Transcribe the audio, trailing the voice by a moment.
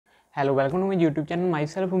Hello, welcome to my YouTube channel.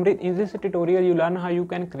 Myself Amrit. In this tutorial, you learn how you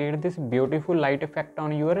can create this beautiful light effect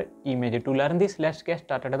on your image. To learn this, let's get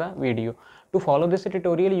started the video. To follow this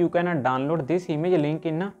tutorial, you can download this image link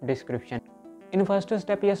in the description. In first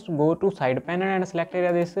step, just go to side panel and select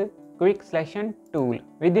this quick selection tool.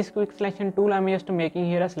 With this quick selection tool, I am just making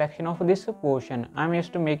here a selection of this portion. I am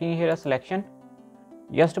just making here a selection.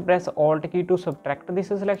 Just press Alt key to subtract this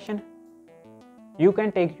selection. You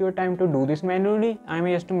can take your time to do this manually. I am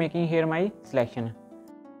just making here my selection.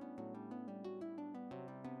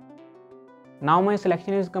 Now my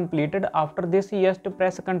selection is completed. After this, just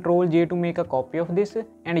press Ctrl J to make a copy of this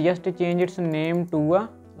and just change its name to a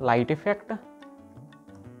light effect.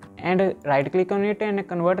 And right click on it and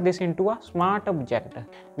convert this into a smart object.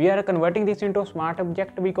 We are converting this into a smart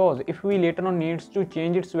object because if we later on needs to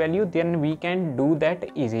change its value, then we can do that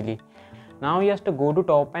easily. Now just go to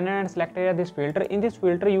top panel and select here this filter. In this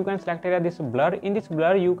filter you can select here this blur. In this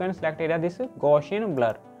blur you can select here this Gaussian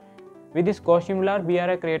blur. With this Gaussian blur we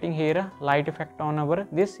are creating here a light effect on our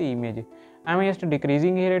this image. I am just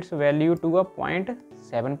decreasing here its value to a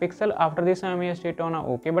 0.7 pixel. After this I am just hit on a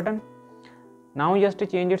OK button. Now just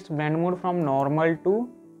change its blend mode from normal to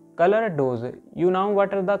color dose. You know what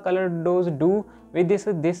the color dose do with this?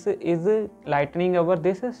 This is lightening our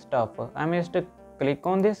this stuff. I am just click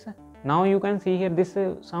on this. Now you can see here this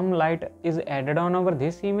some light is added on over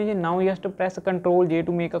this image. Now just press Ctrl J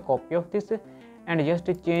to make a copy of this and just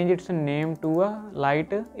change its name to a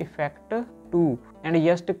light effect 2 and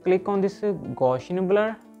just click on this Gaussian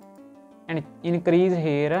blur and increase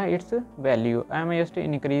here its value. I am just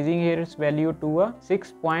increasing here its value to a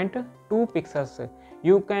 6.2 pixels.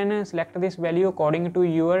 You can select this value according to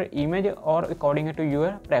your image or according to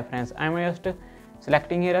your preference. I am just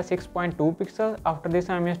selecting here a 6.2 pixels. After this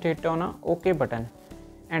I am just hit on a OK button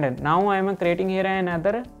and now I am creating here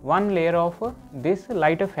another one layer of this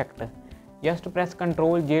light effect. Just press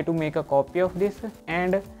Ctrl J to make a copy of this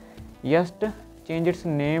and just change its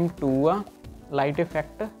name to a light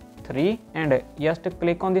effect 3 and just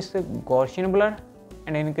click on this Gaussian blur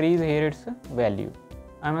and increase here its value.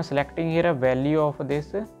 I am selecting here a value of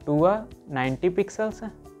this to a 90 pixels.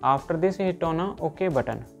 After this hit on a OK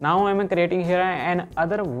button. Now I am creating here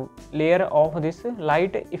another layer of this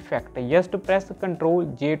light effect. Just press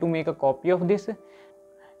Ctrl J to make a copy of this.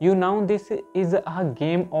 You know this is a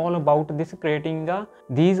game all about this creating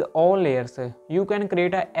these all layers. You can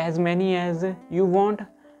create as many as you want.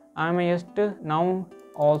 I am just now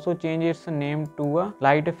also change its name to a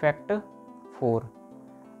light effect 4.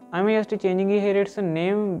 I am just changing here its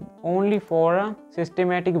name only for a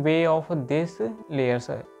systematic way of this layers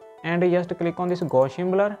and just click on this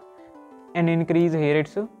Gaussian blur and increase here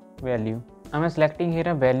its value. I am selecting here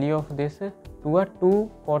a value of this to a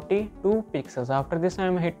 242 pixels. After this I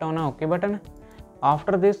am hit on a OK button.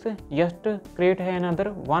 After this just create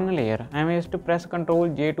another one layer. I am just press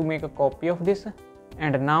Ctrl J to make a copy of this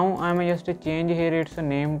and now I am just change here its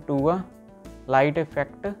name to a light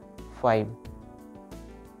effect 5.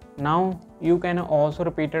 Now you can also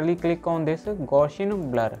repeatedly click on this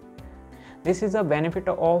Gaussian blur. This is a benefit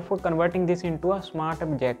of converting this into a smart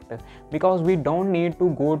object because we don't need to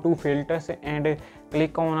go to filters and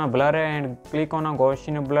click on a blur and click on a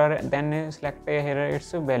Gaussian blur then select here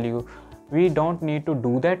its value. We don't need to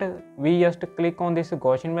do that. We just click on this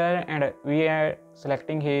Gaussian blur and we are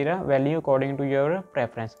selecting here a value according to your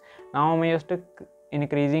preference. Now I am just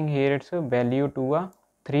increasing here its value to a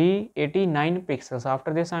 389 pixels.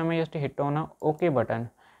 After this I am just hit on a OK button.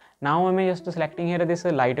 Now I am just selecting here this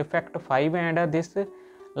light effect 5 and this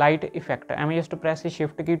light effect. I am just press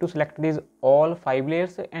shift key to select these all 5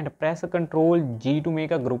 layers and press Ctrl G to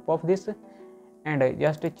make a group of this and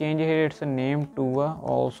just change here its name to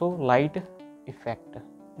also light effect.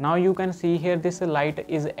 Now you can see here this light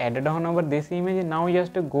is added on over this image. Now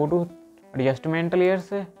just go to adjustment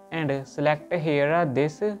layers and select here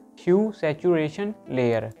this hue saturation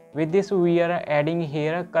layer. With this we are adding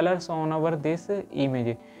here colors on over this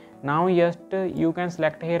image. Now just you can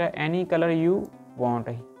select here any color you want.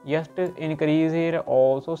 Just increase here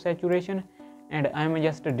also saturation and I am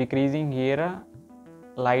just decreasing here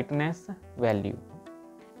lightness value.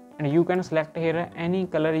 And you can select here any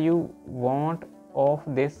color you want of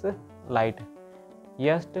this light.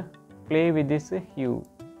 Just play with this hue.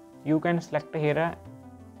 You can select here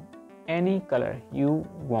any color you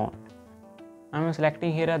want. I am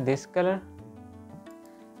selecting here this color.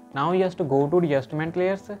 Now just go to adjustment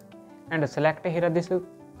layers and select here this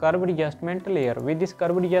curved adjustment layer. With this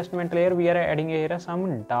curved adjustment layer we are adding here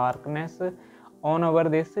some darkness on over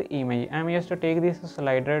this image. I am just take this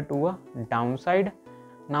slider to a downside.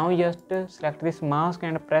 Now just select this mask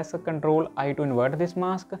and press Ctrl I to invert this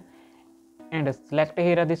mask and select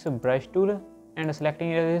here this brush tool and selecting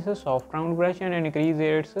here this soft round brush and increase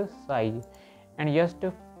its size and just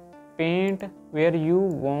paint where you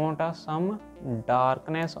want some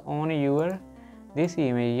darkness on your this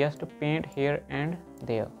image. Just paint here and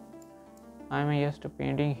there. I am just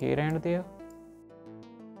painting here and there.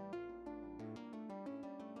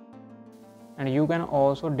 And you can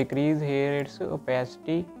also decrease here its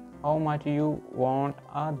opacity, how much you want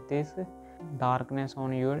this darkness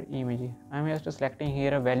on your image. I am just selecting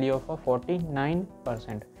here a value of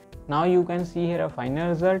 49%. Now you can see here a final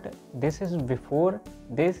result. This is before,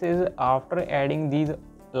 this is after adding these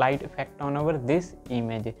light effect on our this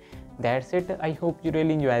image. That's it. I hope you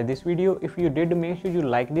really enjoyed this video. If you did, make sure you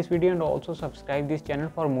like this video and also subscribe this channel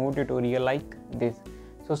for more tutorial like this.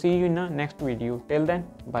 So see you in the next video. Till then,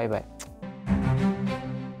 bye bye.